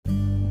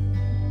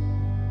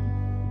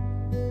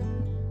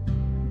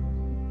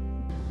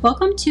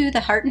Welcome to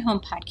the Heart and Home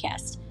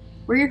Podcast.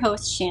 We're your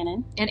hosts,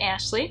 Shannon and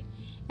Ashley,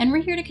 and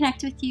we're here to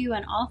connect with you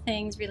on all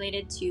things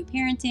related to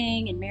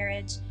parenting and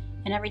marriage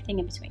and everything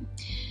in between.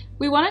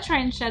 We want to try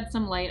and shed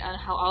some light on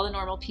how all the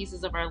normal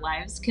pieces of our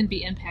lives can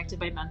be impacted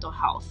by mental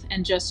health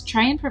and just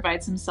try and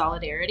provide some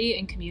solidarity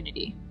and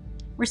community.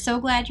 We're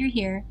so glad you're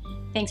here.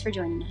 Thanks for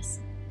joining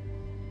us.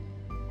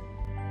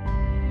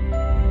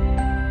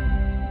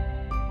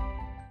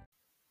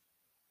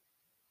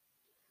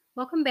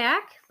 Welcome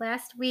back.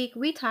 Last week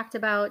we talked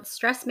about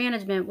stress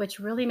management, which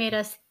really made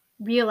us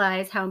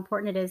realize how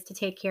important it is to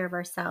take care of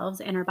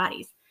ourselves and our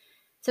bodies.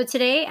 So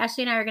today,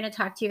 Ashley and I are going to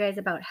talk to you guys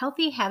about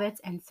healthy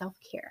habits and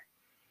self-care.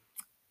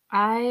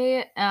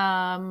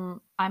 I'm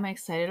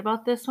excited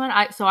about this one.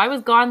 I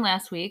was gone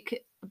last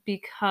week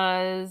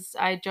because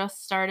I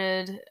just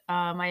started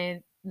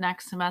my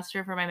next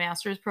semester for my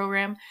master's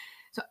program.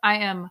 So I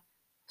am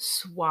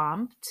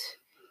swamped.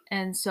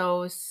 And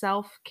so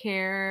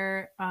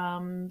self-care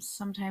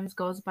sometimes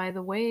goes by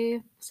the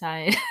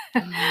wayside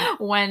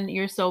when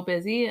you're so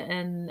busy.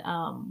 And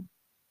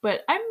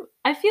but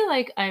I feel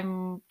like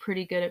I'm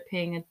pretty good at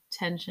paying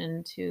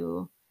attention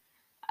to,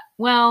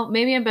 well,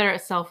 maybe I'm better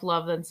at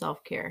self-love than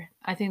self-care.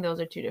 I think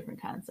those are two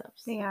different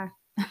concepts. They are.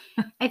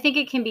 I think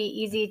it can be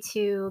easy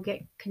to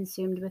get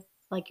consumed with,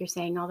 like you're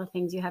saying, all the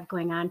things you have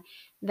going on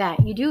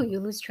that you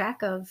lose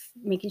track of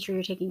making sure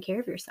you're taking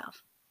care of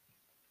yourself.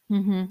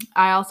 Mm-hmm.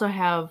 I also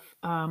have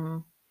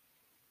a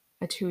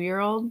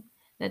 2-year-old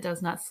that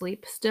does not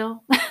sleep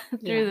still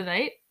through the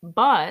night,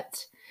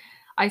 but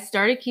I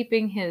started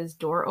keeping his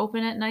door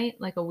open at night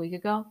like a week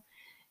ago,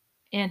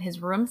 and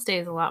his room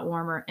stays a lot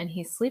warmer and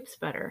he sleeps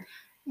better.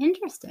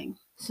 Interesting.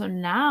 So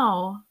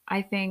now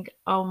I think,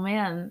 oh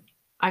man,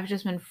 I've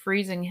just been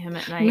freezing him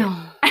at night. No.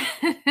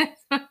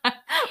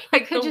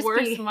 Like the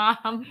worst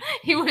mom.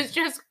 He was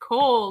just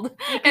cold.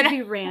 It could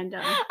be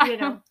random, you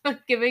know.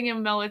 Giving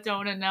him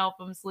melatonin to help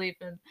him sleep,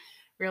 and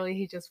really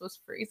he just was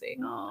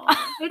freezing. Oh,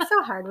 it's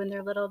so hard when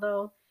they're little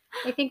though.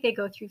 I think they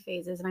go through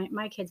phases.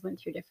 My kids went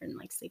through different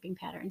sleeping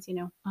patterns, you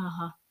know.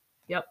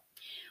 Yep.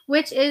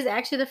 Which is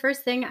actually the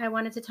first thing I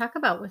wanted to talk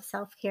about with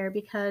self-care,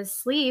 because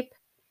sleep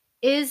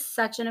is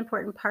such an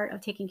important part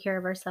of taking care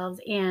of ourselves.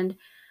 And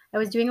I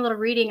was doing a little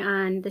reading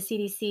on the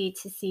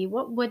CDC to see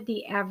what would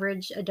the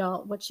average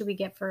adult, what should we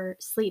get for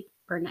sleep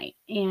per night?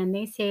 And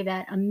they say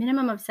that a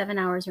minimum of 7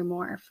 hours or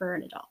more for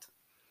an adult.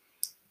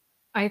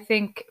 I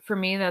think for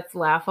me that's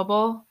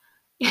laughable.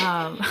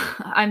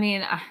 I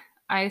mean,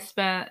 I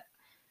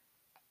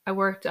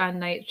worked on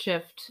night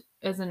shift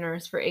as a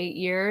nurse for 8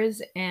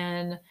 years,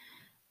 and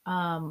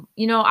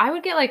I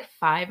would get like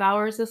 5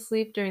 hours of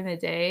sleep during the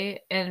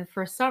day, and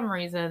for some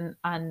reason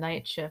on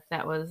night shift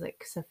that was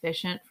like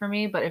sufficient for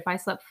me. But if I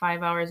slept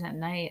 5 hours at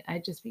night,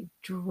 I'd just be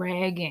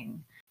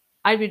dragging.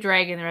 I'd be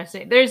dragging the rest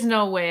of the day. There's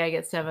no way I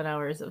get 7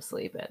 hours of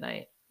sleep at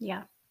night.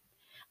 Yeah.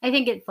 I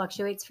think it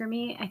fluctuates for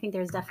me. I think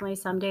there's definitely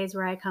some days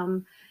where I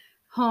come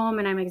home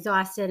and I'm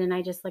exhausted and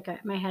I just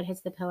my head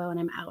hits the pillow and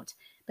I'm out.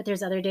 But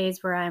there's other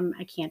days where I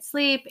can't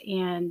sleep,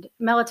 and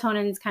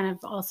melatonin is kind of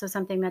also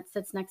something that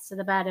sits next to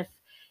the bed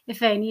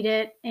if I need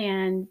it.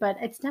 But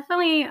it's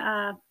definitely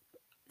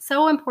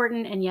so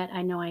important, and yet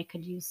I know I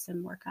could use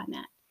some work on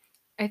that.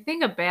 I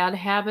think a bad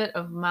habit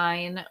of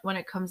mine when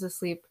it comes to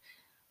sleep,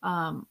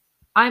 I'm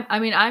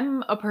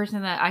a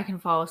person that I can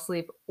fall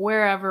asleep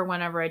wherever,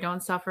 whenever. I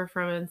don't suffer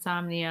from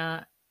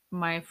insomnia.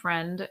 My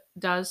friend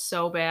does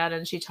so bad,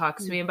 and she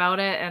talks to me about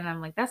it, and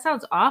I'm like, that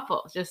sounds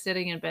awful, just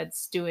sitting in bed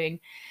stewing.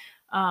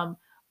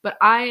 But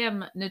I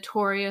am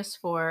notorious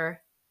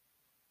for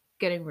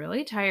getting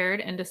really tired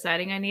and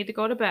deciding I need to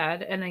go to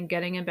bed, and then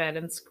getting in bed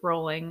and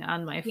scrolling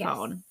on my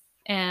phone.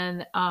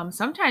 And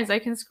sometimes I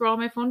can scroll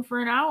my phone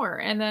for an hour,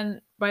 and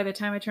then by the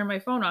time I turn my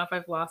phone off,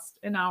 I've lost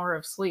an hour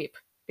of sleep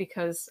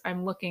because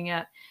I'm looking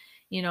at,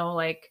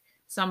 like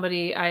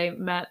somebody I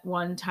met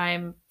one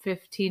time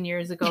 15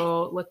 years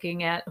ago,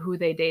 looking at who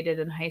they dated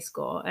in high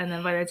school. And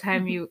then by the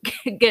time you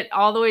get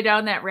all the way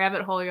down that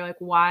rabbit hole, you're like,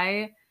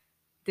 why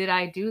did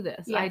I do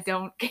this? Yes. I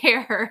don't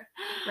care.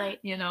 Right.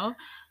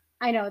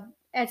 I know.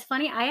 It's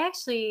funny. I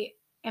actually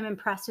am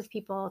impressed with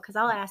people, because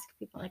I'll ask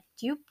people, like,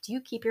 do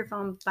you keep your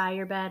phone by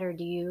your bed, or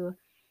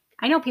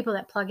I know people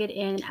that plug it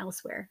in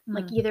elsewhere,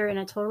 like either in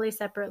a totally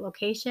separate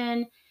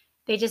location.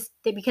 They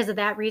because of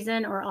that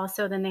reason, or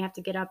also then they have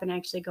to get up and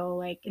actually go,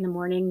 like in the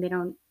morning, they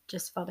don't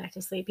just fall back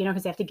to sleep,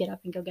 because they have to get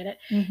up and go get it.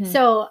 Mm-hmm.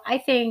 So I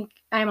think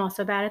I'm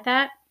also bad at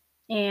that.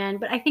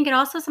 But I think it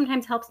also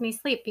sometimes helps me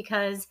sleep,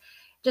 because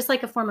just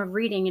like a form of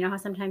reading, how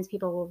sometimes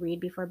people will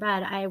read before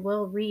bed, I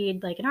will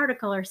read like an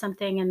article or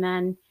something, and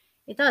then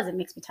it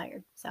makes me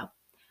tired. So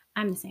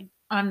I'm the same.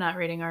 I'm not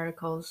reading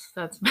articles.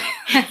 That's my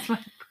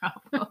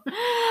problem.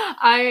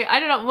 I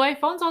don't know. My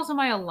phone's also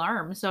my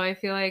alarm, so I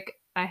feel like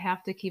I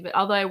have to keep it.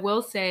 Although I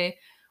will say,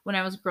 when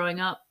I was growing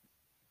up,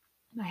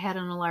 I had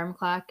an alarm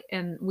clock,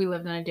 and we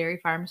lived on a dairy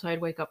farm, so I'd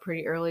wake up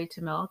pretty early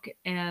to milk.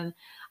 And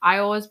I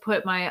always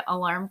put my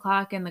alarm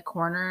clock in the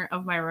corner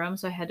of my room,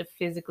 so I had to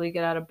physically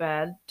get out of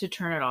bed to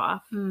turn it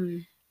off.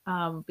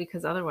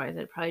 Because otherwise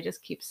I'd probably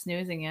just keep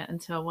snoozing it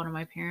until one of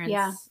my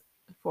parents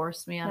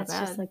forced me out of That's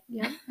bed. just like,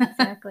 yeah,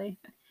 exactly.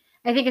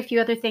 I think a few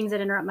other things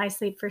that interrupt my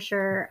sleep for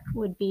sure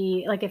would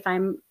be like if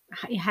I'm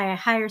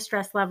higher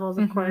stress levels,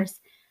 of course.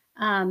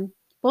 Um,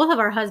 both of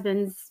our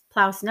husbands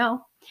plow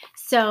snow.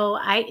 So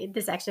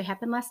this actually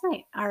happened last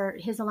night.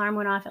 His alarm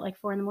went off at like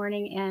 4 a.m.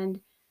 and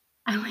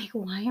I'm like,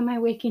 why am I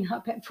waking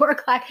up at 4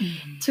 o'clock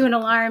to an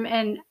alarm?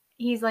 And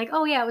he's like,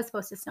 oh yeah, it was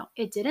supposed to snow.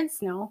 It didn't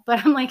snow,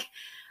 but I'm like,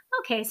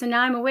 okay, so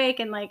now I'm awake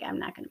and like, I'm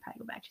not going to probably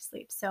go back to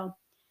sleep. So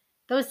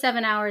those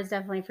 7 hours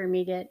definitely for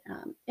me get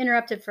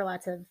interrupted for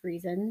lots of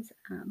reasons.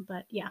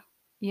 But yeah.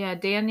 Yeah,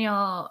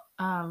 Daniel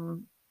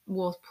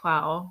will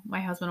plow.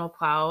 My husband will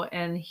plow,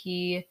 and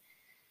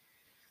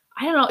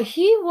I don't know,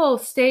 he will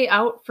stay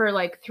out for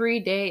like 3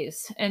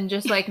 days and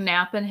just like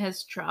nap in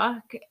his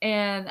truck.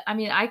 And I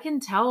mean, I can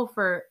tell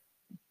for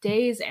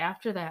days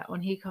after that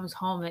when he comes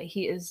home that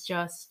he is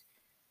just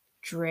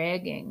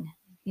dragging,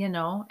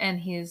 and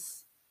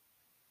he's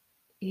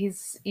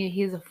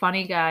a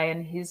funny guy,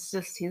 and he's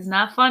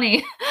not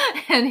funny.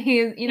 And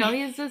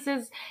he's just,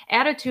 his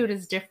attitude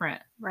is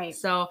different. Right.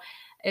 So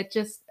it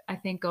just, I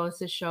think, goes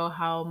to show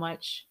how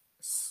much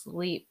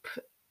sleep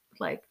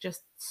like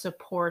just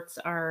supports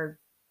our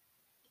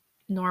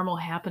normal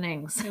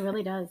happenings. It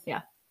really does.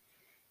 Yeah.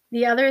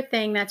 The other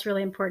thing that's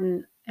really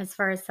important as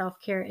far as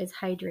self-care is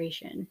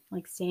hydration,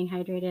 like staying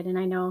hydrated. And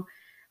I know,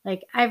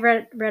 like, I've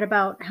read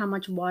about how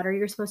much water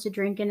you're supposed to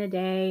drink in a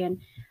day.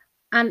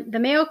 And the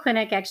Mayo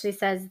Clinic actually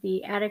says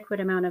the adequate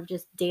amount of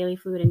just daily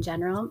fluid in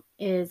general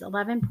is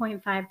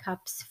 11.5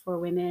 cups for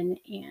women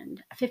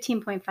and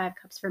 15.5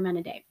 cups for men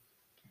a day.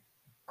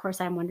 Of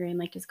course, I'm wondering,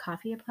 like, does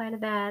coffee apply to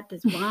that?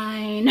 Does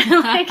wine?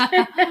 Like,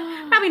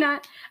 probably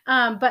not.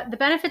 But the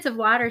benefits of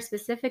water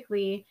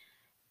specifically,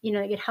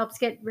 it helps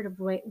get rid of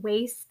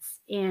wastes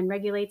and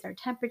regulates our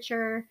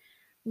temperature,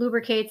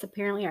 lubricates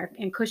apparently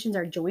and cushions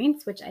our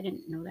joints, which I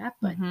didn't know that,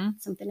 but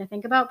something to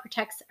think about,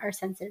 protects our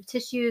sensitive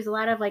tissues, a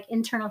lot of like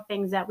internal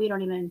things that we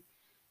don't even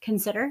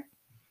consider.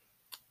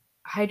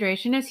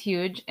 Hydration is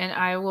huge. And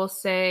I will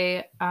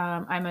say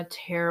I'm a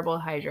terrible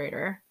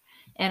hydrator,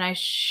 and I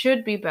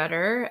should be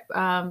better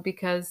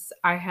because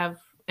I have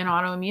an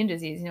autoimmune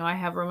disease. I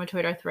have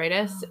rheumatoid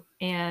arthritis.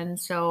 And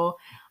so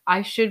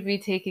I should be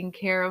taking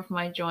care of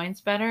my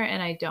joints better,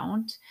 and I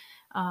don't.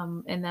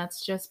 And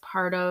that's just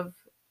part of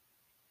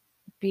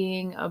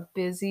being a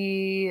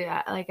busy,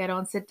 like, I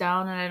don't sit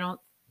down and I don't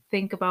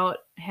think about,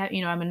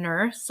 I'm a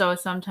nurse. So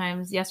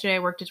sometimes, yesterday I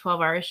worked a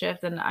 12-hour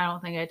shift and I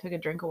don't think I took a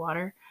drink of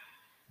water.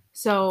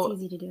 So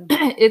it's easy to do.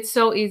 It's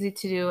so easy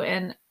to do.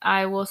 And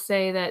I will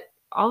say that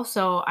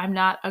also I'm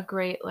not a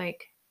great,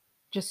 like,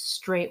 just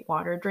straight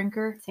water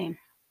drinker. Same.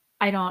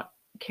 I don't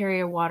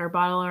carry a water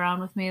bottle around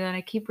with me that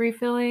I keep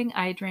refilling.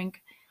 I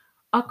drink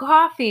a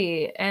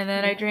coffee, and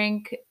then I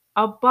drink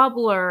a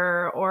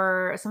bubbler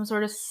or some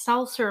sort of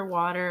seltzer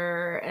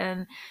water.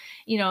 And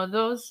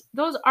those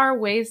are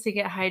ways to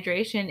get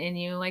hydration in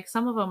you. Like,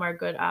 some of them are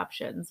good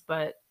options,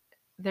 but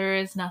there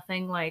is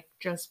nothing like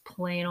just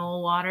plain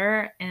old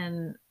water,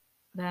 and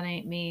that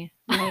ain't me.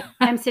 Right.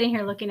 I'm sitting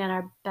here looking at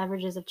our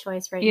beverages of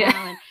choice right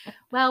now, and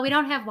well, we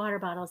don't have water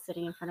bottles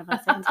sitting in front of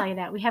us. I can tell you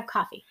that. We have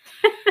coffee.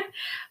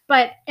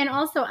 And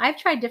also I've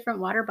tried different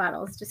water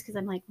bottles just because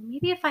I'm like, well,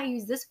 maybe if I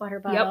use this water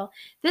bottle,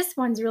 this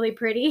one's really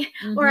pretty,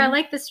 or I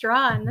like the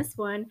straw on this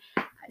one.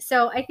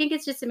 So I think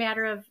it's just a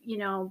matter of,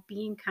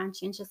 being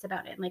conscientious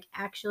about it and like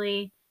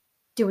actually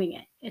doing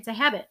it. It's a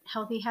habit,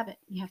 healthy habit.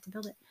 You have to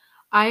build it.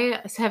 I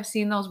have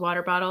seen those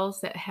water bottles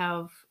that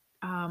have,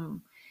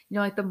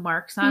 like the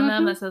marks on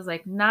them that says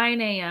like 9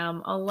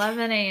 a.m.,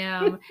 11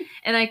 a.m.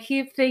 And I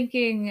keep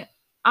thinking,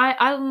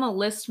 I'm a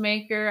list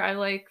maker. I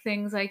like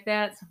things like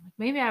that. So I'm like,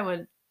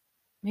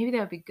 maybe that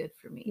would be good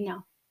for me.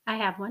 No, I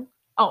have one.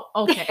 Oh,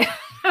 okay.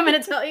 I'm going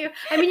to tell you.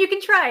 I mean, you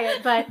can try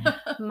it, but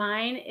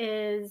mine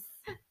is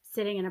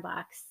sitting in a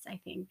box, I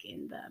think,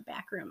 in the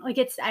back room. Like,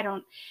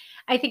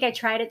 I think I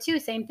tried it too.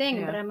 Same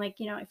thing. But I'm like,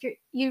 if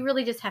you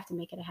really just have to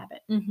make it a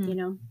habit,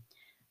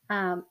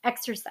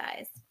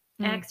 exercise.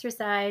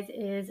 Exercise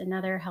is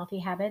another healthy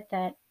habit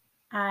that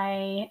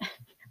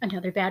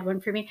another bad one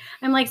for me.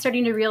 I'm like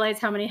starting to realize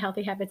how many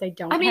healthy habits I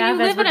don't have. You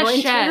live in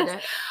a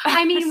shed.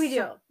 I mean, we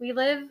do. We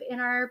live in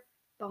our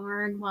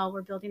barn while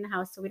we're building the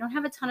house, so we don't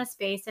have a ton of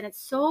space, and it's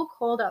so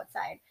cold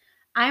outside.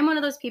 I'm one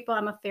of those people,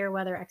 I'm a fair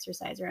weather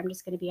exerciser. I'm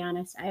just going to be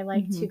honest. I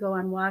like to go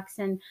on walks,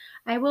 and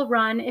I will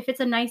run if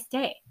it's a nice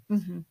day. But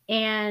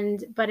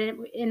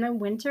in the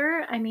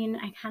winter, I mean,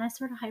 I kind of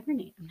sort of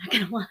hibernate. I'm not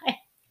going to lie.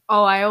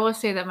 Oh, I always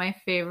say that my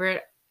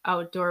favorite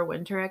outdoor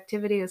winter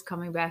activity is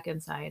coming back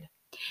inside.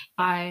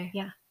 I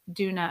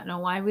do not know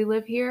why we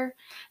live here,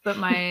 but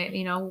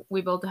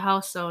we built a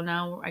house, so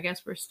now I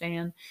guess we're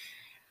staying.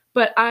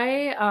 But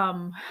I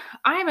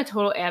am a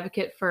total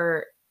advocate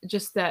for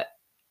just that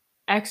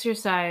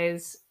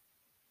exercise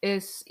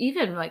is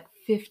even like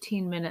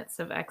 15 minutes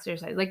of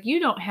exercise. Like, you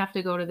don't have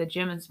to go to the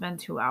gym and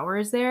spend 2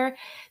 hours there.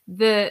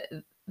 The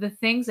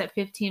things that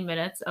 15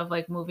 minutes of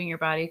like moving your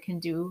body can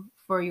do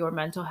for your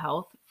mental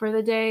health for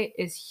the day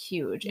is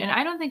huge. And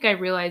I don't think I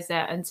realized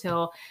that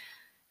until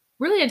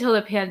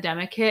the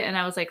pandemic hit, and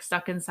I was like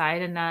stuck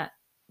inside and not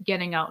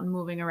getting out and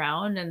moving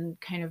around and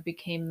kind of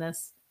became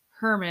this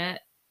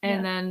hermit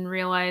and then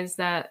realized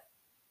that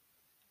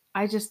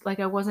I just like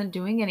I wasn't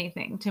doing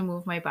anything to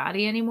move my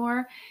body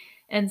anymore.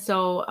 And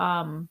so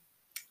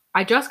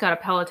I just got a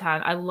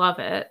Peloton. I love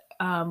it.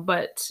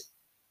 But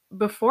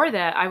before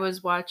that I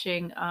was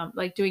watching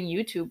like doing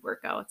YouTube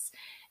workouts.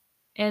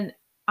 And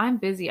I'm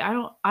busy. I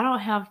don't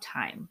have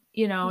time,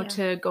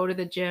 to go to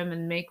the gym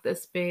and make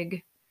this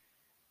big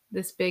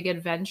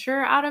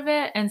adventure out of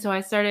it. And so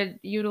I started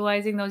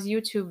utilizing those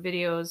YouTube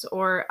videos,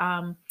 or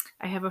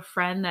I have a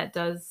friend that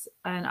does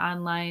an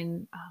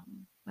online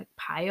like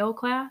PiYo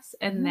class,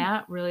 and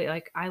that really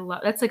like I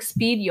love that's like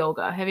speed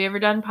yoga. Have you ever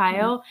done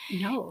PiYo?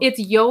 No. It's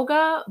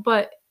yoga,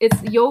 but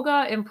it's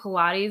yoga and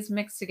Pilates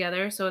mixed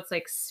together, so it's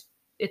like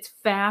it's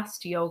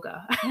fast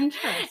yoga.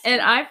 Interesting.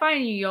 And I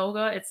find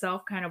yoga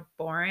itself kind of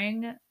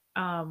boring.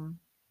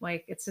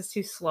 Like it's just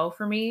too slow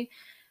for me.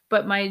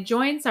 But my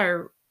joints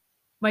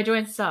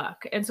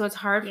suck. And so it's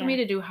hard for me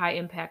to do high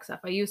impact stuff.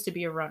 I used to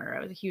be a runner.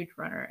 I was a huge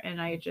runner,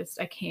 and I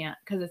can't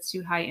because it's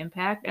too high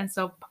impact. And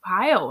so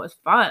PiYo was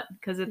fun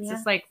because it's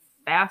just like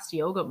fast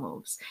yoga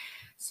moves.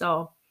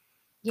 So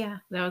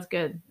that was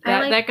good.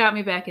 That got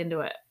me back into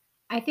it.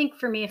 I think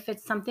for me, if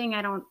it's something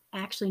I don't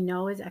actually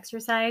know is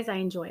exercise, I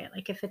enjoy it.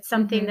 Like if it's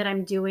something that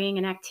I'm doing,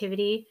 an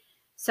activity,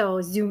 so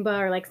Zumba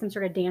or like some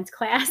sort of dance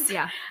class.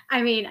 Yeah.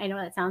 I mean, I know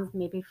that sounds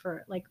maybe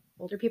for like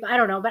older people. I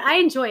don't know, but I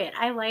enjoy it.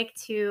 I like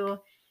to,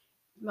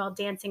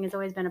 dancing has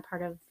always been a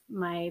part of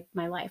my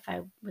life.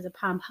 I was a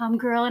pom-pom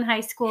girl in high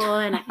school,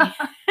 and I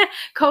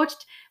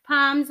coached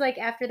poms like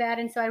after that.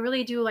 And so I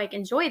really do like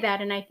enjoy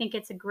that. And I think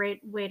it's a great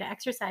way to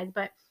exercise,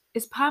 but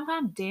is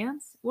pom-pom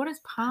dance? What is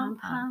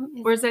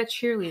pom-pom? Or is that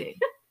cheerleading?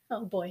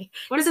 Oh boy.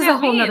 This is a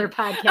whole nother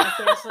podcast,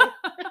 actually.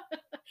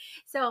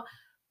 So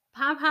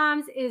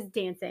pom-poms is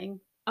dancing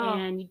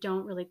and you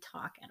don't really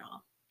talk at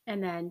all.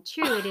 And then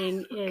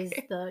cheerleading is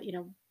the,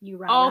 you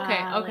run.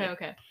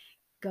 Okay.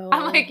 Go.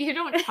 I'm like, you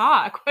don't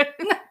talk.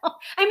 No.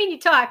 I mean, you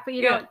talk, but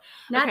you don't,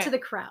 not to the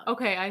crowd.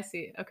 Okay, I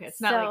see. Okay, it's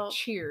not like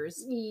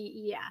cheers.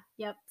 Yeah,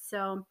 yep.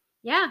 So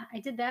yeah, I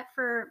did that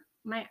for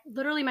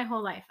literally my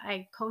whole life.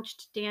 I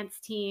coached dance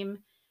team,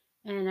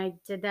 and I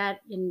did that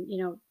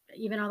in,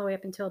 even all the way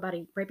up until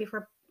right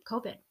before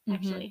COVID,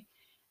 actually.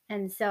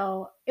 And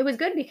so it was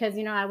good because,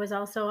 I was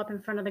also up in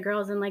front of the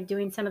girls and like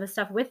doing some of the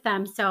stuff with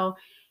them. So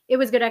it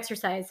was good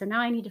exercise. So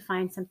now I need to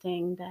find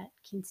something that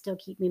can still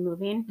keep me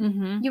moving.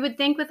 You would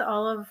think with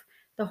all of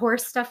the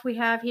horse stuff we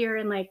have here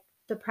and like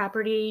the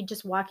property,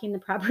 just walking the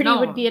property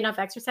would be enough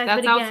exercise.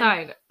 That's but again,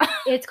 outside.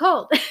 It's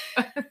cold.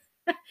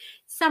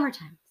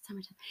 Summertime.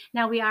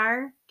 Now we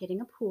are getting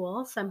a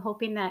pool. So I'm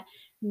hoping that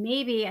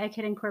maybe I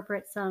could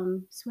incorporate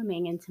some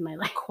swimming into my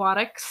life.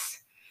 Aquatics.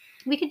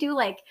 We could do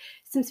like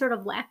some sort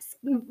of laps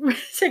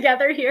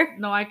together here.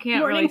 No, I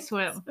can't really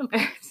swim.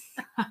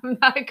 I'm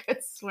not a good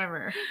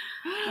swimmer.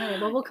 All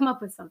right, well, we'll come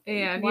up with something.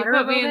 Yeah, if you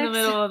put me in the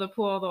middle of the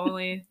pool, the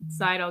only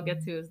side I'll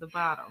get to is the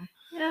bottom.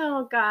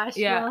 Oh gosh.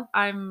 Yeah, well.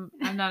 I'm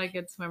not a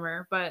good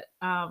swimmer, but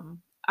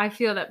I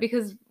feel that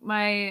because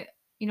my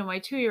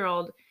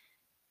 2-year-old,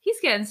 he's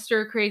getting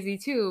stir crazy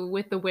too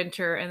with the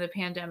winter and the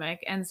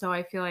pandemic, and so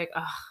I feel like,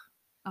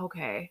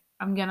 okay,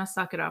 I'm going to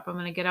suck it up. I'm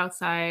going to get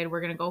outside.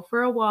 We're going to go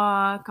for a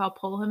walk. I'll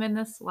pull him in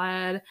the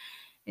sled.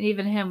 And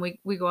even him,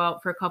 we go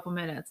out for a couple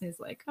minutes. And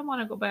he's like, I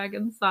want to go back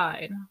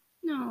inside.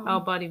 No. Oh,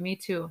 buddy, me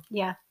too.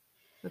 Yeah.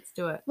 Let's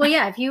do it. Well,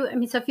 yeah,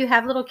 so if you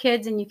have little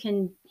kids and you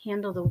can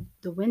handle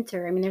the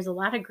winter, there's a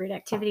lot of great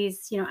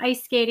activities,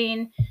 ice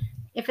skating.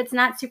 If it's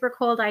not super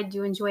cold, I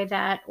do enjoy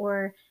that.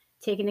 Or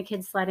taking the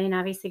kids sledding,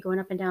 obviously going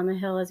up and down the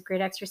hill is great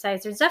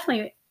exercise. There's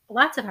definitely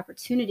lots of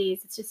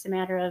opportunities. It's just a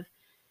matter of,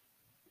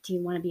 do you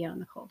want to be out in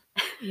the cold?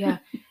 Yeah.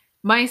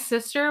 My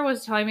sister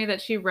was telling me that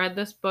she read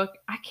this book.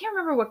 I can't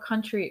remember what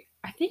country.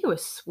 I think it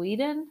was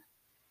Sweden,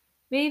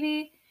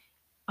 maybe.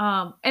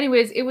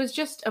 Anyways, it was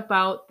just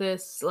about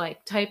this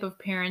like type of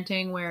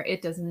parenting where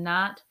it does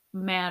not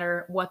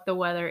matter what the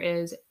weather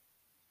is.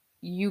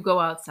 You go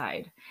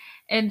outside,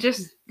 and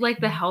just like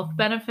the health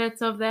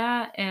benefits of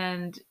that,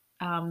 and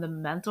the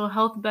mental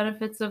health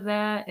benefits of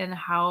that, and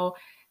how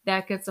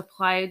that gets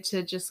applied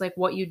to just like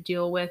what you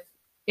deal with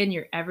in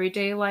your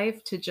everyday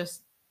life, to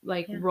just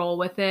like roll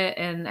with it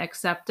and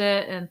accept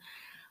it. And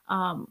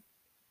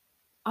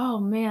oh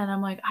man,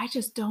 I'm like, I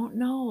just don't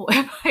know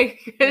if I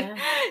could,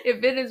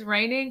 if it is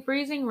raining,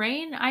 freezing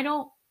rain.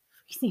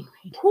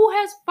 Who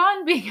has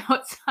fun being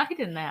outside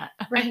in that?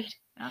 Right.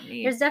 Not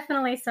me. There's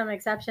definitely some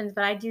exceptions,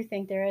 but I do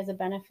think there is a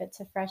benefit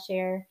to fresh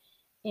air.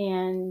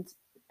 And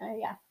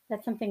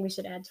that's something we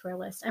should add to our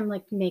list. I'm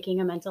like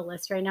making a mental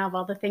list right now of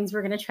all the things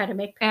we're going to try to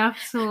make.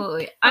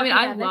 Absolutely.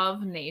 I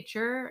love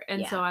nature.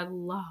 And so I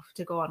love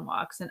to go on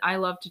walks, and I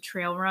love to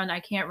trail run.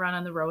 I can't run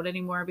on the road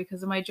anymore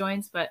because of my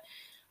joints, but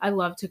I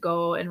love to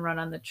go and run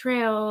on the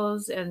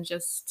trails and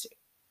just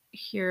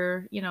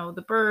hear,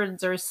 the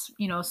birds, or,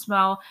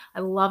 smell.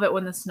 I love it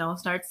when the snow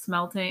starts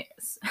melting,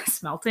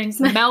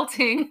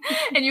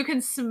 and you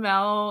can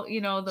smell,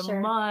 the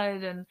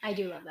mud. And I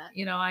do love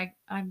that.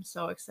 I'm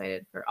so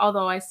excited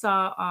although I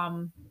saw,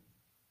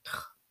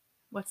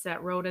 what's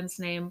that rodent's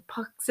name?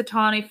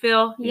 Puxatawny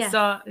Phil. He Yes.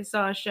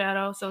 saw a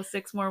shadow. So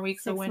 6 more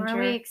weeks of 6 winter.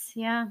 more weeks.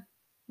 Yeah.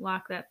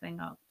 Lock that thing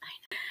up.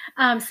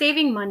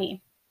 Saving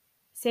money.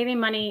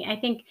 I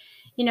think,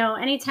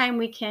 anytime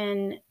we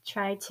can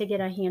try to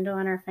get a handle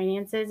on our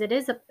finances, it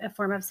is a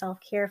form of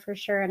self-care for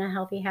sure, and a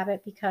healthy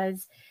habit,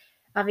 because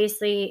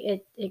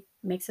obviously it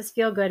makes us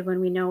feel good when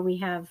we know we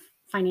have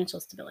financial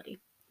stability.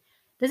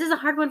 This is a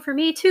hard one for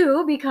me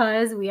too,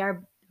 because we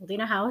are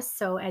building a house.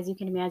 So as you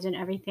can imagine,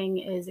 everything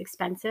is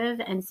expensive.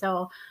 And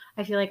so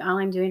I feel like all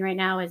I'm doing right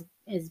now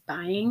is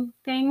buying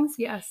things.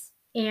 Yes.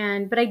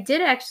 But I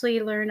did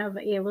actually learn of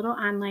a little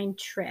online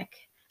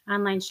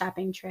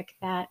shopping trick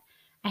that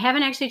I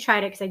haven't actually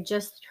tried it because I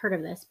just heard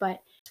of this,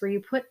 but it's where you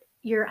put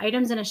your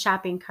items in a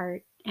shopping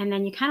cart and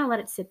then you kind of let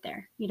it sit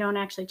there. You don't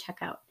actually check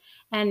out.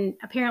 And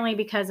apparently,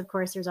 because of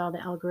course there's all the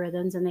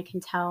algorithms and they can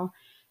tell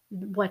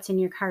what's in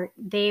your cart,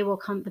 they will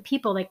come, the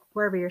people like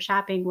wherever you're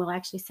shopping will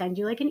actually send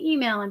you like an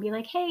email and be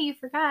like, hey, you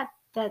forgot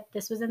that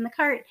this was in the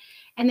cart.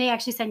 And they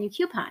actually send you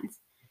coupons.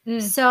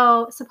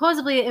 So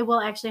supposedly it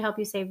will actually help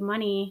you save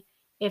money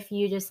if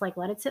you just like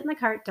let it sit in the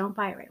cart, don't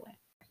buy it right away.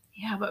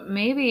 Yeah, but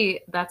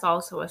maybe that's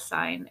also a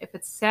sign. If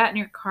it's sat in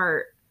your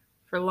cart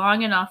for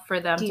long enough for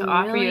them to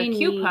offer you a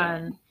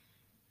coupon,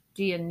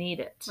 do you need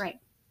it? Right.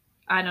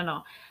 I don't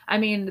know. I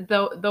mean,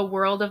 the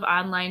world of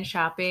online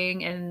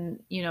shopping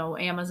and,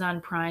 Amazon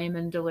Prime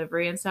and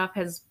delivery and stuff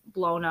has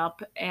blown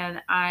up,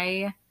 and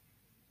I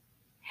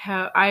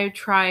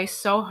try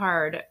so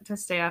hard to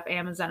stay off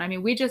Amazon. I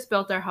mean, we just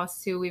built our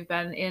house too. We've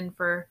been in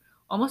for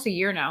almost a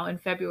year now in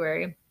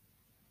February.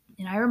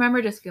 And I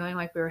remember just feeling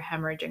like we were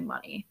hemorrhaging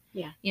money.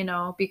 Yeah.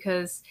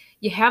 Because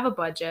you have a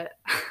budget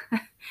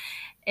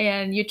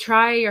and you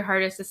try your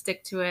hardest to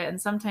stick to it. And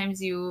sometimes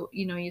you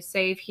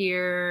save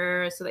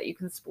here so that you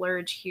can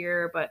splurge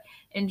here. But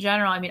in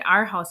general, I mean,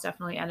 our house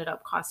definitely ended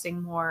up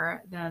costing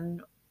more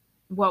than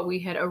what we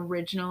had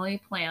originally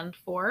planned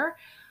for.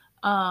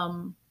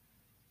 But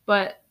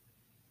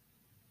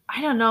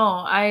I don't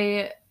know.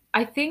 I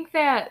think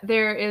that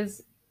there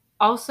is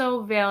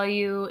also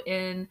value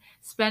in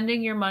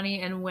spending your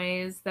money in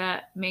ways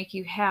that make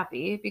you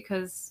happy,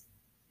 because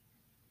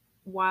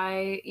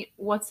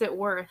what's it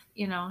worth,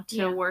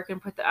 to work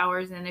and put the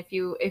hours in if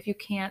you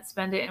can't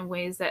spend it in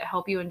ways that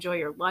help you enjoy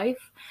your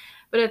life.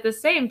 But at the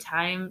same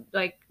time,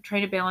 like,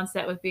 trying to balance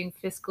that with being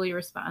fiscally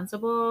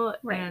responsible.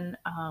 Right. And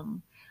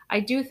I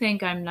do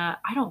think I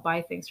don't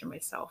buy things for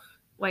myself.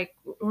 Like,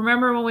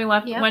 remember when we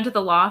went to the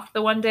loft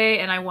the one day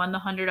and I won the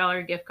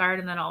 $100 gift card,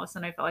 and then all of a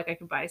sudden I felt like I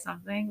could buy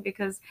something,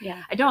 because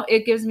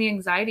it gives me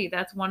anxiety.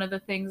 That's one of the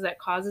things that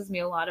causes me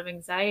a lot of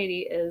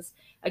anxiety is,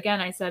 again,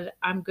 I said,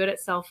 I'm good at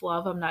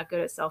self-love. I'm not good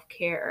at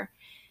self-care.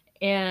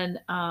 And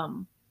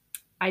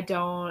I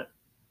don't,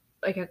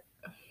 like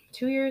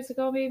 2 years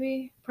ago,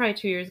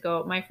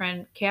 my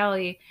friend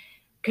Callie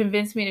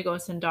convinced me to go to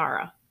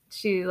Sundara.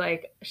 She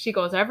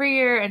goes every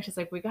year and she's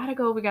like, we gotta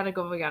go.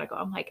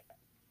 I'm like,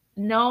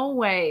 no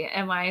way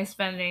am I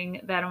spending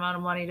that amount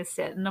of money to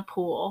sit in a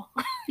pool,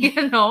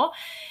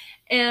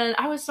 And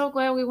I was so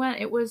glad we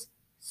went. It was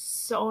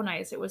so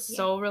nice. It was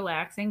so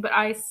relaxing, but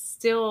I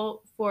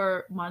still,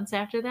 for months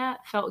after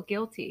that, felt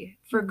guilty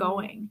for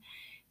going.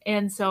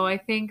 And so I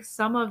think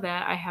some of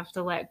that I have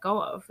to let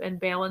go of and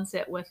balance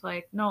it with,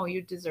 like, no,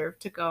 you deserve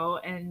to go,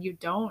 and you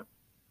don't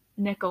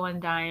nickel and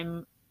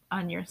dime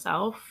on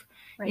yourself,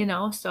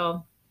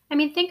 so. I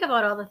mean, think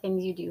about all the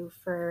things you do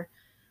for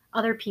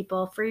other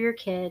people, for your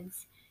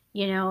kids,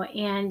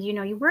 and,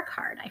 you work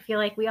hard. I feel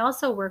like we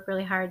also work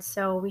really hard,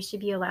 so we should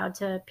be allowed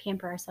to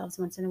pamper ourselves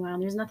once in a while.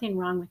 And there's nothing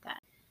wrong with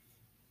that.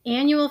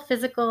 Annual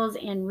physicals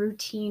and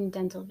routine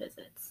dental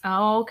visits.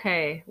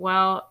 Okay.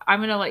 Well, I'm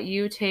going to let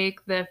you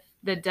take the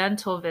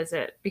dental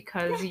visit,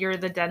 because you're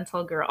the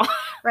dental girl.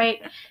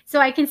 Right. So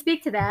I can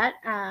speak to that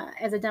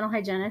as a dental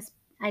hygienist.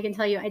 I can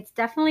tell you it's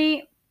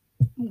definitely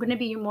going to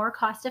be more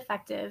cost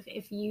effective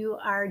if you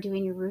are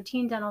doing your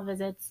routine dental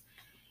visits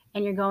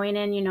and you're going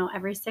in,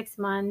 every 6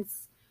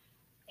 months.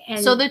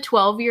 And so the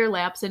 12-year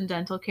lapse in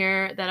dental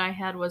care that I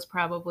had was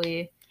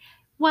probably...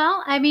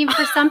 Well, I mean,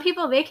 for some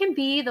people, they can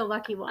be the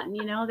lucky one,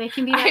 they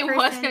can be that person.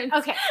 Wasn't.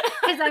 Okay.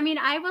 Because, I mean,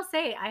 I will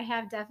say I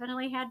have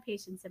definitely had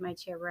patients in my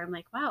chair where I'm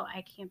like, wow,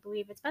 I can't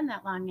believe it's been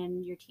that long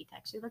and your teeth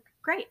actually look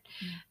great.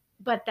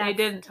 But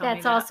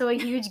that's also a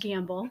huge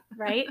gamble,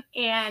 right?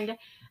 And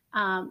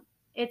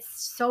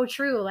it's so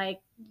true.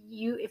 Like,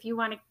 if you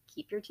want to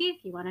keep your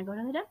teeth, you want to go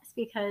to the dentist,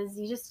 because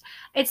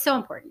it's so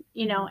important,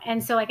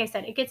 And so, like I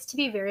said, it gets to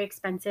be very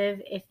expensive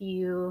if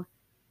you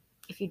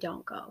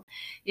don't go.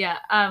 Yeah.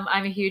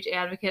 I'm a huge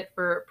advocate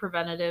for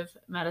preventative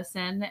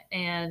medicine,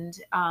 and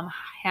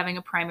having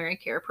a primary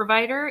care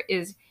provider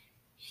is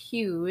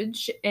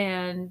huge.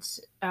 And,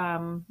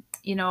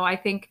 I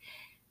think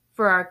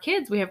for our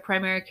kids, we have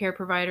primary care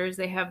providers.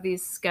 They have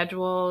these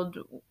scheduled,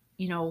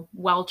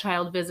 well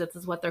child visits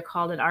is what they're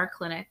called in our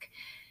clinic,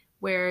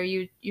 where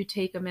you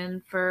take them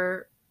in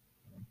for,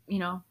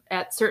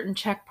 at certain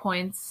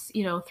checkpoints,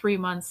 3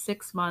 months,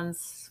 6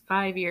 months,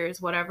 5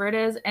 years, whatever it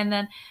is. And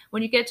then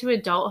when you get to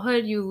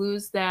adulthood, you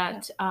lose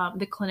that,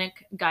 the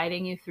clinic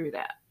guiding you through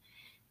that.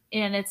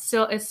 And it's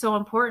so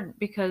important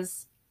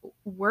because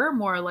we're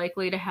more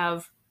likely to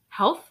have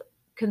health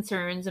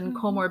concerns and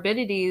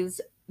comorbidities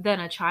than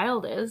a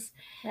child is.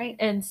 Right.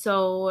 And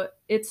so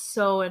it's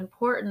so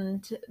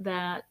important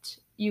that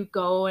you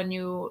go and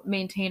you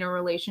maintain a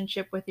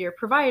relationship with your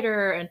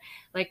provider. And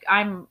like,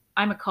 I'm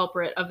a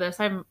culprit of this.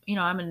 I'm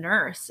a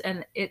nurse,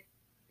 and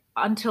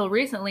until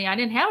recently, I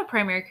didn't have a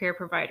primary care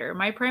provider.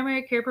 My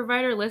primary care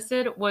provider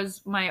listed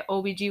was my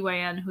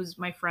OBGYN, who's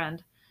my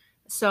friend.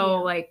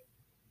 So like,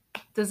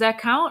 does that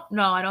count?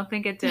 No, I don't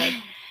think it did.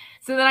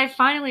 So then I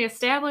finally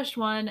established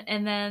one,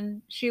 and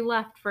then she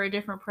left for a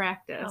different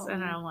practice.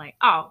 And I'm like,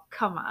 oh,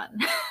 come on.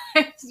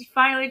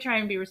 Finally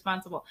trying to be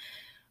responsible.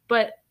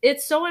 But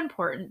it's so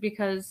important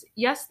because,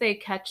 yes, they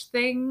catch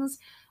things.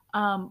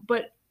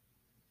 But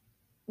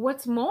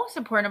what's most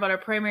important about a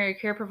primary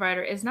care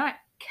provider is not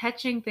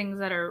catching things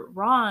that are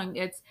wrong.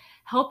 It's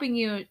helping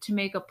you to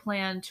make a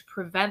plan to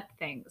prevent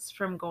things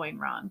from going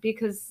wrong,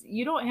 because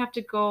you don't have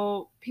to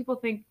go. People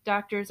think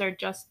doctors are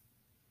just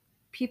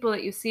people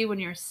that you see when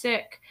you're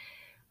sick.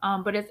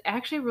 But it's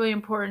actually really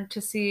important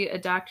to see a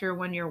doctor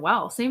when you're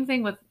well. Same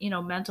thing with,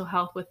 mental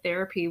health, with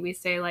therapy. We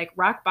say like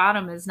rock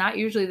bottom is not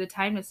usually the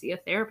time to see a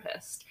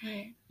therapist.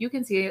 Right. You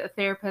can see a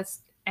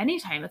therapist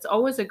anytime. It's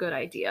always a good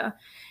idea.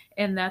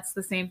 And that's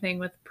the same thing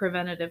with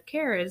preventative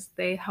care, is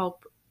they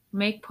help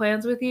make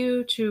plans with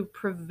you to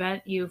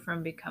prevent you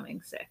from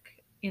becoming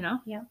sick,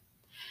 Yeah.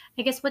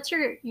 I guess what's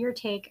your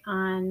take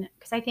on,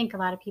 because I think a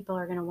lot of people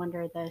are going to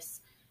wonder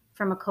this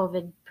from a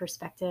COVID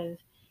perspective.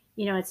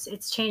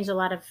 It's changed a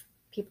lot of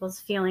people's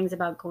feelings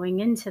about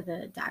going into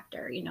the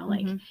doctor,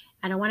 like,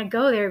 I don't want to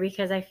go there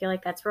because I feel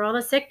like that's where all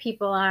the sick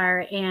people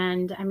are.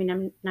 And I mean,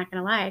 I'm not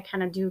going to lie, I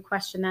kind of do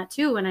question that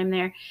too when I'm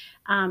there.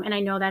 And I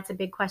know that's a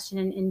big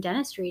question in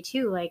dentistry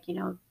too. Like,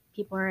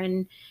 people are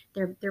in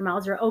their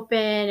mouths are open,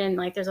 and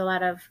like there's a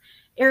lot of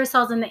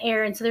aerosols in the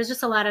air. And so there's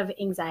just a lot of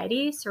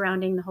anxiety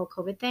surrounding the whole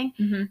COVID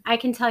thing. I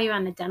can tell you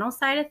on the dental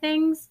side of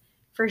things,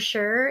 for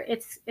sure,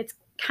 it's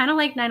kind of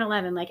like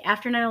 9/11. Like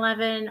after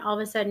 9/11, all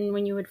of a sudden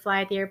when you would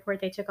fly at the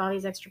airport, they took all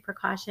these extra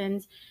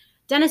precautions.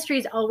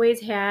 Dentistry's always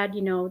had,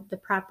 the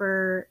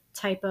proper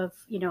type of,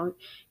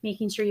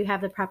 making sure you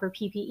have the proper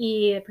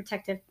PPE, the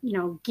protective,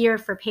 gear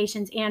for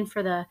patients and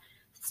for the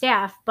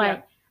staff.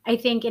 But I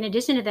think in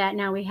addition to that,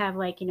 now we have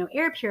like,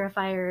 air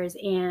purifiers,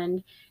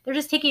 and they're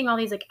just taking all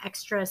these like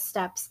extra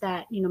steps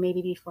that,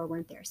 maybe before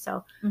weren't there.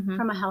 So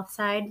from a health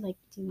side, like,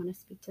 do you want to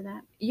speak to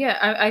that?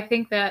 Yeah, I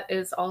think that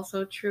is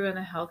also true on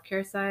the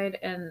healthcare side.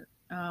 And,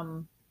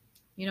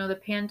 the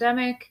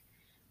pandemic,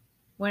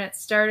 when it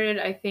started,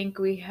 I think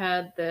we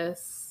had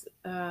this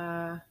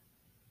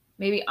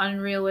maybe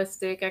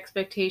unrealistic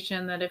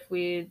expectation that if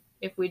we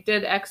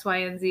did X, Y,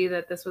 and Z,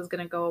 that this was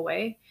going to go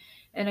away.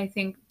 And I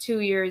think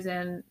 2 years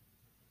in,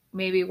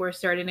 maybe we're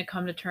starting to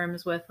come to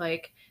terms with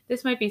like,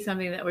 this might be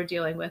something that we're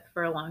dealing with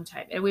for a long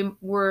time. And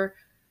we're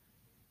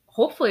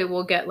hopefully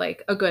we'll get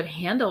like a good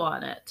handle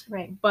on it.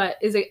 Right. But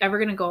is it ever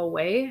going to go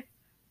away?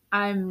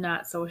 I'm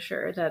not so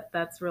sure that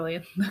that's really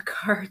in the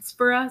cards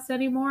for us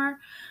anymore.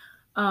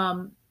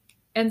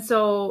 And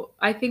so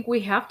I think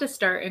we have to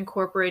start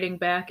incorporating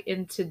back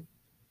into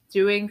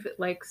doing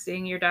like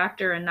seeing your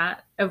doctor and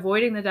not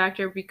avoiding the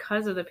doctor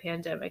because of the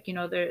pandemic.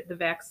 The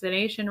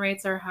vaccination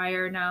rates are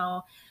higher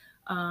now.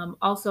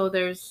 Also,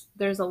 there's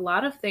a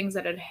lot of things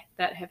that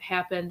have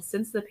happened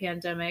since the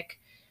pandemic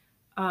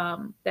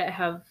that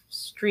have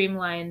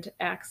streamlined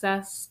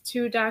access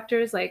to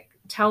doctors. Like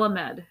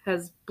telemed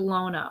has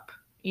blown up.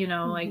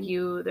 Like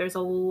there's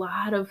a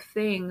lot of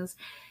things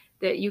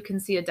that you can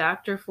see a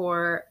doctor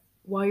for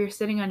while you're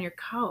sitting on your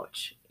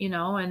couch,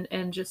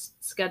 and just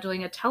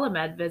scheduling a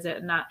telemed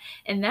visit.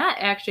 And that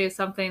actually is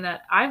something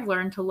that I've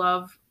learned to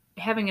love,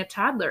 having a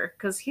toddler,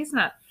 because he's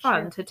not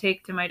fun to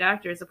take to my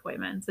doctor's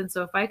appointments. And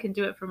so if I can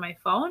do it from my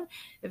phone,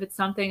 if it's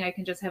something I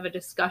can just have a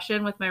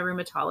discussion with my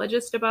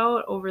rheumatologist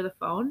about over the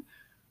phone,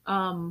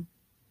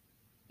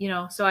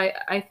 so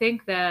I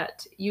think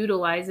that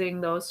utilizing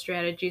those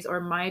strategies,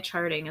 or my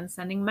charting and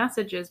sending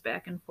messages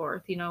back and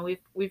forth,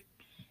 we've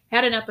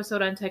had an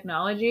episode on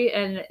technology,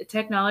 and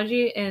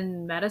technology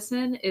in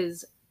medicine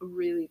is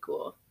really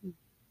cool.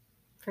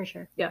 For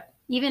sure. Yeah.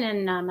 Even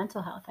in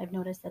mental health, I've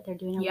noticed that they're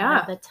doing a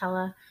lot of the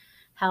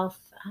telehealth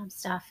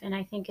stuff. And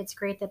I think it's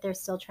great that they're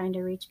still trying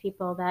to reach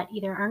people that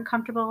either aren't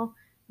comfortable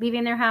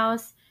leaving their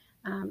house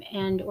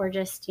or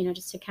just,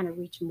 just to kind of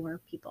reach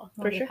more people,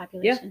 more of the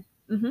population.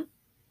 Yeah.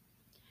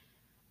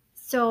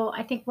 So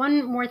I think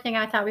one more thing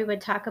I thought we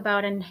would talk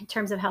about in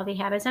terms of healthy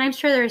habits, and I'm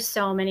sure there's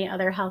so many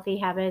other healthy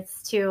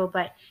habits too,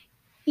 but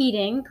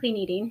clean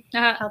eating,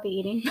 healthy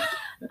eating.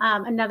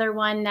 Another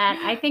one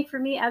that I think for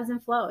me ebbs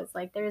and flows.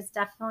 Like there's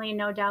definitely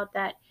no doubt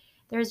that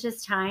there's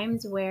just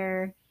times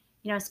where,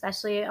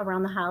 especially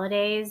around the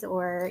holidays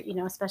or,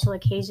 special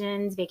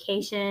occasions,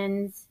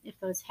 vacations, if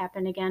those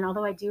happen again,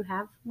 although I do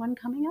have one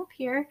coming up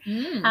here.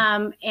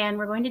 And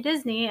we're going to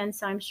Disney. And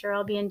so I'm sure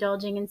I'll be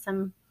indulging in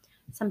some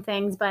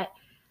things, but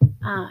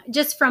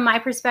just from my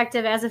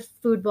perspective as a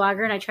food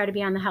blogger, and I try to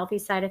be on the healthy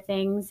side of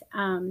things,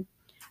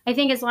 I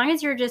think as long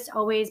as you're just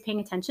always paying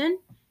attention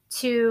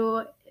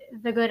to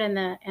the good and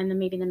the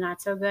maybe the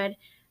not so good.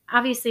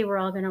 Obviously, we're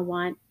all going to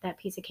want that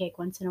piece of cake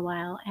once in a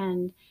while,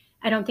 and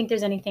I don't think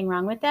there's anything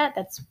wrong with that.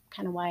 That's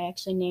kind of why I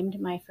actually named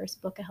my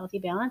first book A Healthy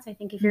Balance. I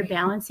think if you're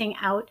balancing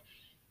out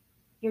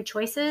your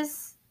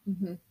choices,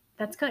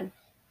 that's good.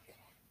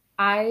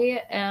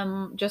 I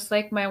am just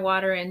like my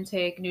water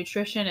intake,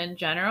 nutrition in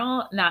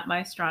general, not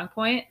my strong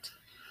point.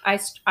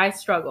 I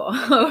struggle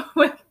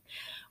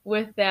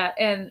with that,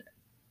 and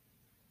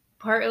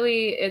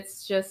partly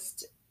it's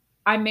just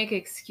I make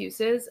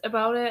excuses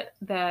about it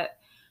that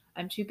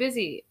I'm too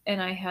busy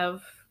and I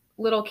have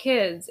little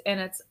kids,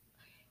 and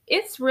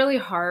it's really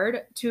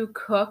hard to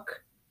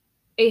cook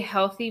a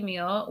healthy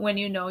meal when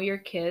you know your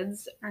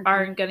kids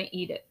aren't going to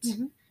eat it.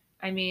 Mm-hmm.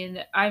 I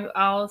mean,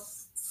 I'll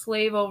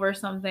slave over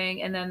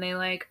something and then they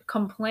like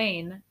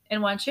complain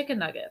and want chicken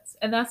nuggets,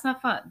 and that's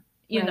not fun,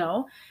 you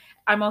know?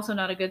 I'm also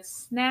not a good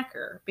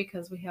snacker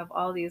because we have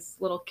all these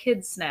little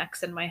kid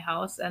snacks in my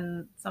house,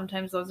 and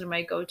sometimes those are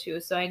my go-to.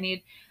 So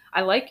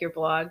I like your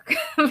blog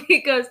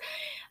because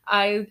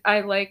I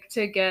like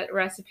to get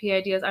recipe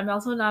ideas. I'm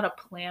also not a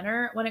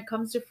planner when it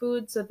comes to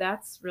food, so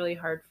that's really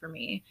hard for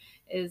me,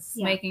 is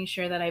making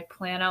sure that I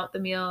plan out the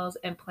meals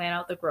and plan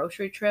out the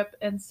grocery trip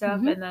and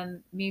stuff, and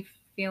then me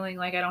feeling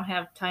like I don't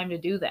have time to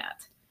do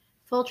that.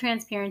 Full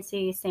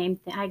transparency, same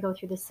thing. I go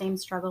through the same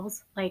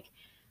struggles. Like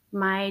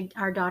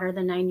our daughter,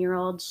 the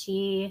 9-year-old,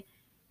 she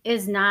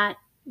is not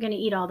going to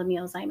eat all the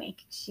meals I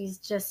make. She's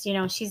just,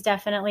 there's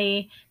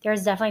definitely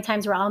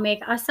times where I'll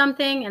make us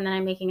something and then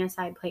I'm making a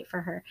side plate for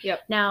her.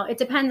 Yep. Now it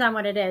depends on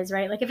what it is,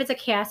 right? Like if it's a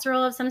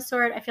casserole of some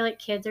sort, I feel like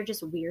kids are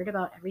just weird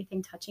about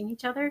everything touching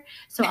each other.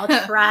 So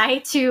I'll try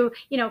to,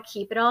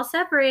 keep it all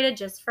separated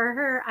just for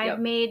her. I've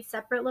made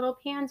separate little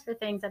pans for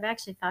things. I've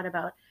actually thought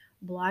about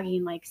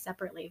blogging like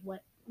separately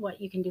what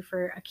you can do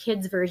for a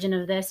kid's version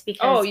of this,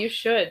 because you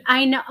should.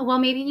 I know. Well,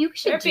 maybe you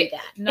should do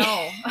that.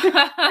 No.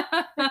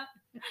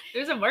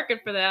 There's a market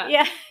for that.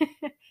 Yeah.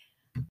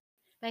 But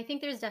I think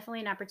there's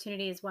definitely an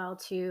opportunity as well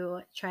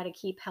to try to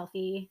keep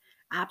healthy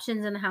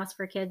options in the house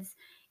for kids.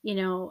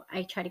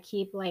 I try to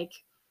keep like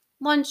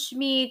lunch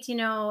meat,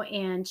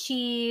 and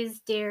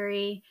cheese,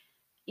 dairy,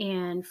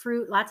 and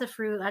fruit, lots of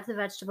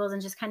vegetables,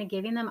 and just kind of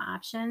giving them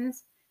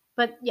options.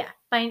 But yeah,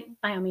 by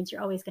all means,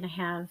 you're always going to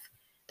have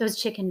those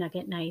chicken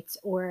nugget nights,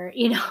 or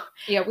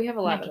yeah, we have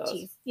a lot of those.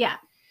 Cheese. Yeah.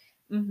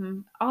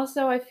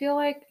 Also, I feel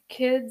like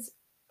kids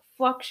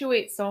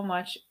fluctuate so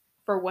much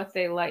for what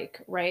they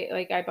like, right?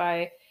 Like I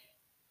buy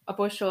a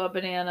bushel of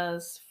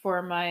bananas for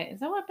is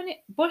that what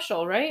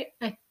bushel, right?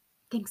 I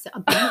think so.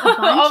 All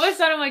of a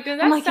sudden I'm like, does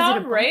that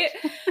sound right?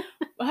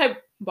 I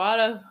bought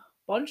a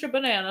bunch of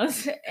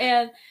bananas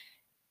and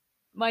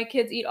my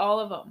kids eat all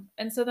of them.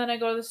 And so then I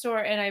go to the store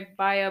and I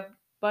buy a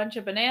bushel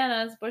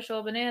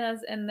of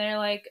bananas, and they're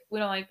like, we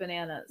don't like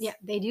bananas. Yeah,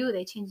 they do.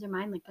 They change their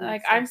mind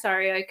like I'm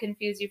sorry, I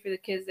confused you for the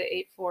kids that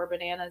ate 4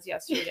 bananas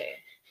yesterday.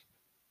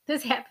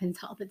 This happens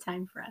all the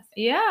time for us.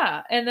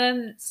 Yeah, and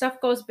then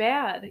stuff goes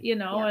bad,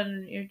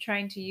 and you're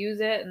trying to use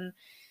it. And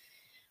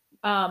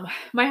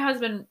my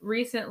husband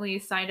recently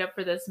signed up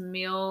for this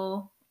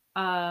meal,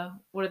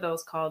 what are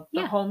those called?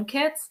 The home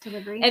kits.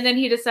 Delivery. And then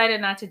he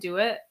decided not to do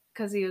it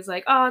because he was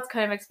like, oh, it's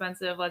kind of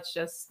expensive. Let's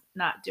just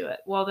not do it.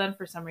 Well, then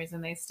for some reason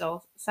they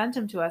still sent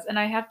him to us. And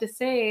I have to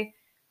say,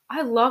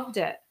 I loved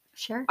it.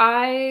 Sure.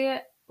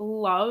 I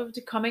loved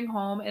coming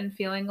home and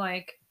feeling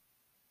like,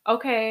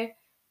 okay,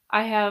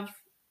 I have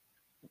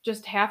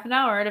just half an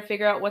hour to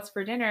figure out what's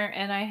for dinner,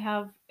 and I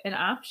have an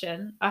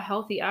option, a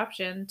healthy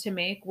option to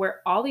make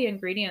where all the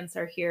ingredients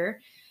are here.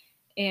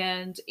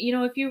 And,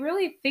 if you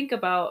really think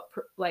about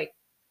like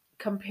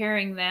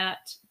comparing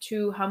that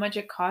to how much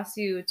it costs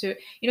you to,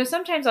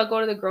 sometimes I'll go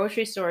to the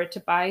grocery store to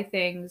buy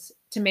things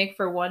to make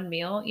for one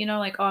meal,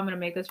 like, oh, I'm going to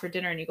make this for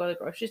dinner. And you go to the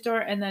grocery store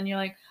and then you're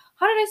like,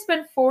 how did I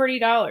spend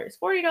 $40?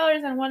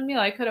 $40 on one meal?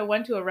 I could have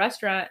went to a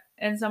restaurant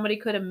and somebody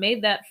could have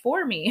made that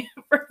for me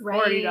for $40.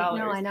 Right.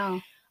 No, I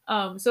know.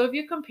 So if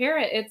you compare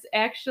it, it's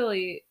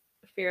actually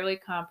fairly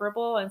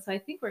comparable. And so I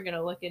think we're going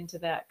to look into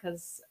that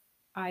because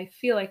I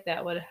feel like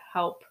that would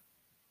help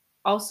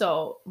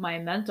also my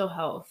mental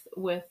health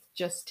with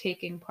just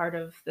taking part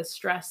of the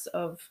stress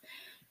of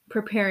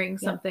preparing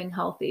something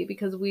healthy,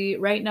 because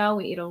right now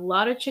we eat a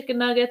lot of chicken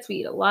nuggets, we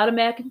eat a lot of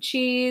mac and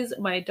cheese.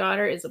 My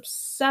daughter is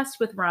obsessed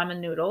with ramen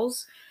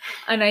noodles,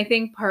 and I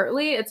think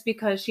partly it's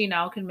because she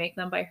now can make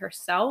them by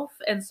herself,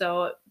 and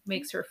so it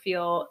makes her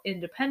feel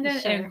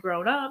independent and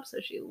grown up, so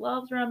she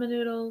loves ramen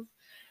noodles,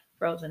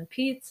 frozen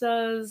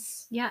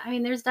pizzas. Yeah, I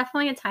mean, there's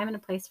definitely a time and a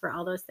place for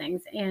all those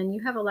things, and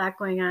you have a lot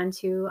going on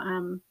too,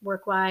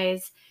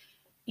 work-wise,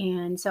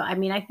 and so I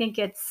mean, I think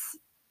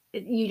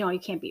you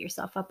can't beat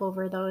yourself up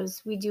over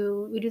those. We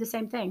do the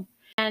same thing,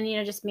 and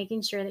just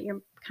making sure that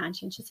you're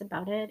conscientious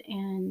about it.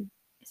 And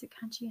is it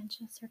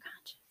conscientious or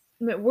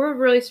conscious? We're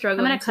really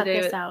struggling. I'm gonna cut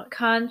today this out.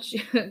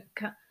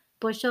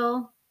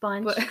 Bushel,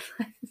 bunch.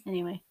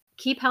 Anyway,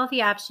 keep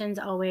healthy options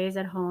always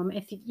at home.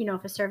 If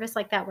if a service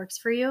like that works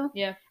for you.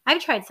 Yeah,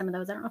 I've tried some of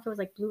those. I don't know if it was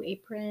like Blue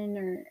Apron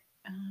or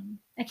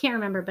I can't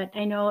remember, but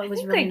I know it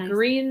was really nice.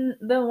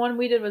 The one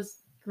we did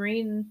was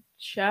Green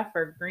Chef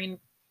or Green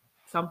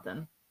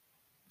something.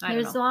 I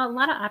There's don't a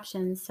lot of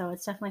options, so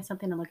it's definitely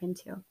something to look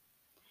into.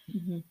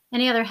 know.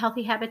 Any other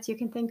healthy habits you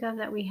can think of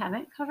that we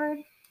haven't covered?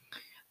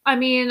 I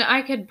mean,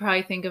 I could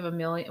probably think of a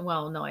million.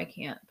 Well, no, I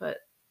can't. But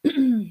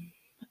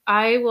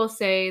I will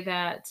say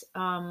that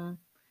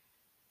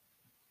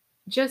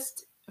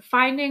just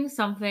finding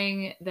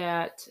something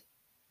that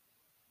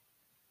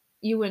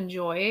you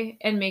enjoy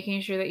and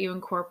making sure that you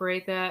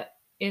incorporate that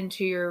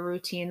into your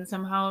routine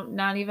somehow,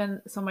 not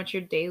even so much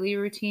your daily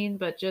routine,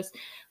 but just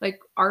like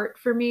art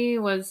for me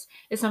is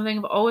something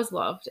I've always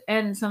loved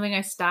and something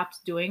I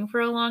stopped doing for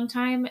a long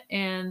time.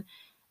 And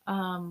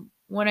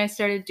when I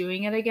started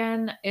doing it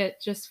again, it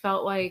just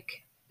felt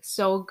like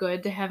so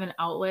good to have an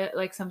outlet,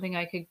 like something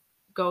I could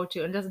go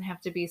to. And it doesn't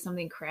have to be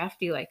something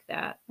crafty like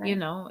that. Right. You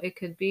know, it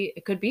could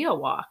be a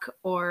walk,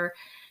 or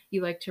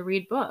you like to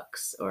read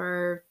books,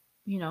 or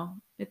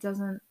it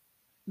doesn't,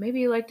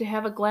 maybe you like to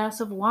have a glass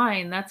of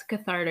wine. That's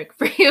cathartic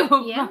for you.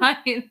 Yeah.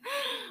 Fine.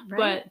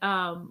 Right.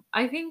 But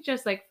I think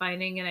just like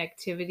finding an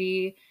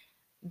activity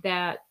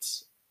that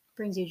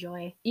Brings you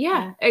joy.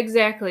 yeah,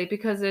 exactly,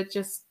 because it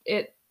just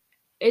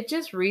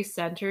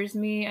recenters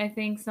me, I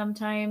think,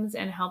 sometimes,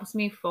 and helps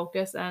me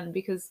focus on,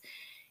 because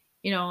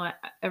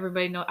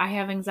everybody know I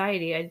have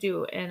anxiety. I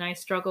do, and I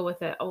struggle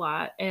with it a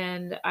lot.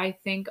 And I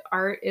think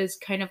art is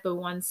kind of the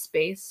one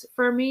space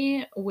for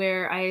me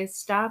where I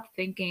stop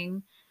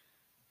thinking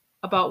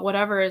about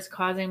whatever is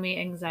causing me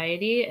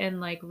anxiety and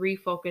like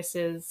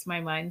refocuses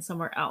my mind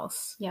somewhere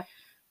else. Yep.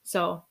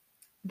 So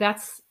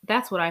that's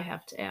what I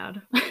have to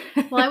add.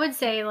 Well, I would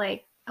say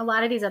like a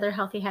lot of these other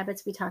healthy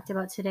habits we talked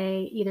about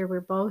today, either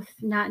we're both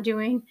not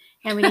doing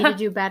and we need to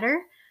do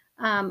better,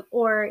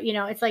 or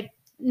it's like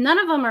none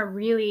of them are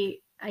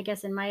really, I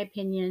guess, in my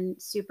opinion,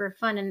 super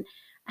fun. And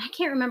I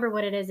can't remember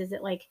what it is. Is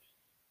it like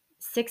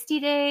 60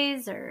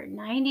 days or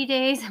 90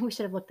 days? We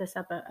should have looked this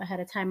up ahead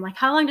of time. Like,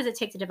 how long does it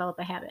take to develop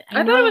a habit?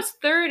 I thought it was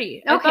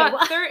 30. Okay, I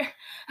thought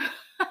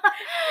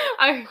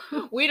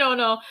 30. We don't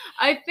know.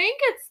 I think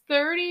it's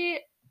 30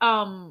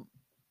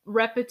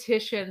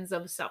 repetitions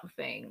of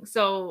something.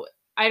 So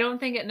I don't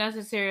think it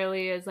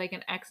necessarily is like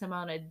an X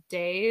amount of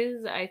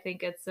days. I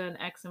think it's an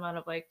X amount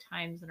of like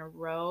times in a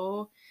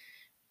row.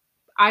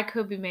 I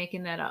could be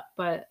making that up,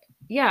 but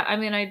yeah, I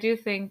mean, I do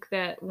think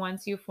that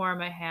once you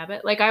form a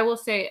habit, like I will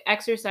say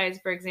exercise,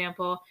 for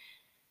example,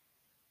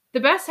 the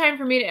best time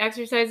for me to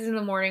exercise is in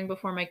the morning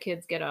before my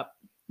kids get up.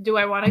 Do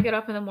I want to get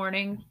up in the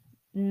morning?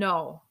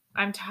 No,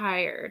 I'm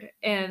tired,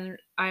 and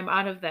I'm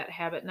out of that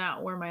habit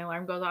now where my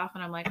alarm goes off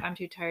and I'm like, I'm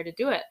too tired to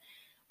do it.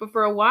 But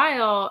for a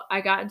while,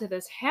 I got into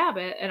this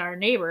habit, and our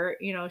neighbor,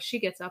 she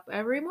gets up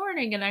every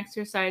morning and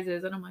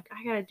exercises, and I'm like,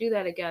 I got to do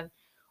that again.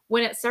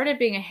 When it started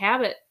being a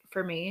habit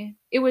for me,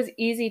 it was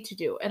easy to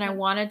do, and I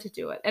wanted to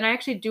do it. And I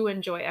actually do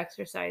enjoy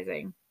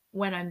exercising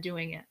when I'm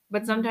doing it.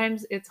 But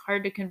sometimes it's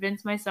hard to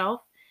convince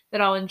myself that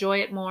I'll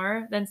enjoy it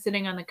more than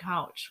sitting on the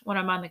couch when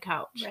I'm on the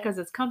couch, because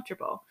it's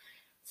comfortable.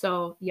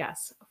 So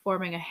yes,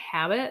 forming a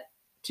habit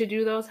to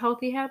do those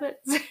healthy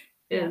habits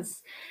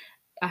is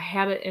a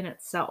habit in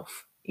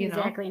itself.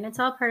 Exactly. And it's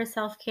all part of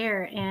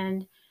self-care.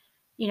 And,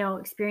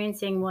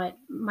 experiencing what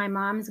my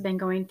mom's been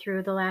going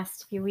through the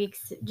last few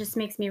weeks just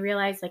makes me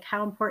realize like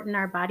how important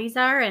our bodies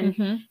are, and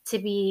to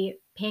be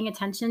paying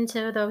attention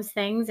to those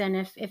things. And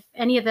if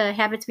any of the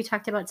habits we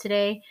talked about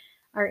today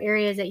are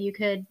areas that you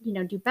could,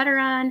 do better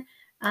on,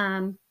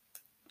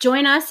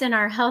 join us in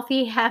our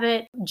healthy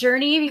habit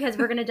journey, because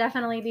we're going to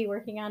definitely be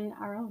working on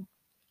our own.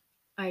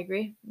 I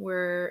agree.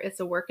 It's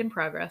a work in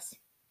progress.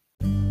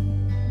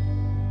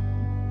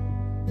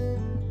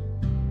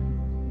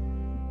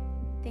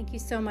 Thank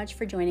you so much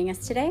for joining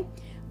us today.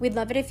 We'd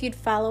love it if you'd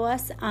follow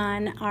us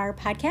on our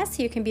podcast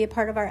so you can be a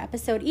part of our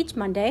episode each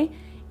Monday.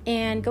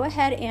 And go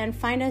ahead and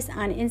find us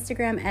on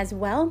Instagram as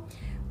well.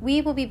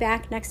 We will be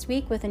back next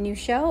week with a new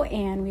show,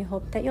 and we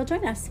hope that you'll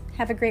join us.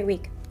 Have a great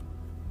week.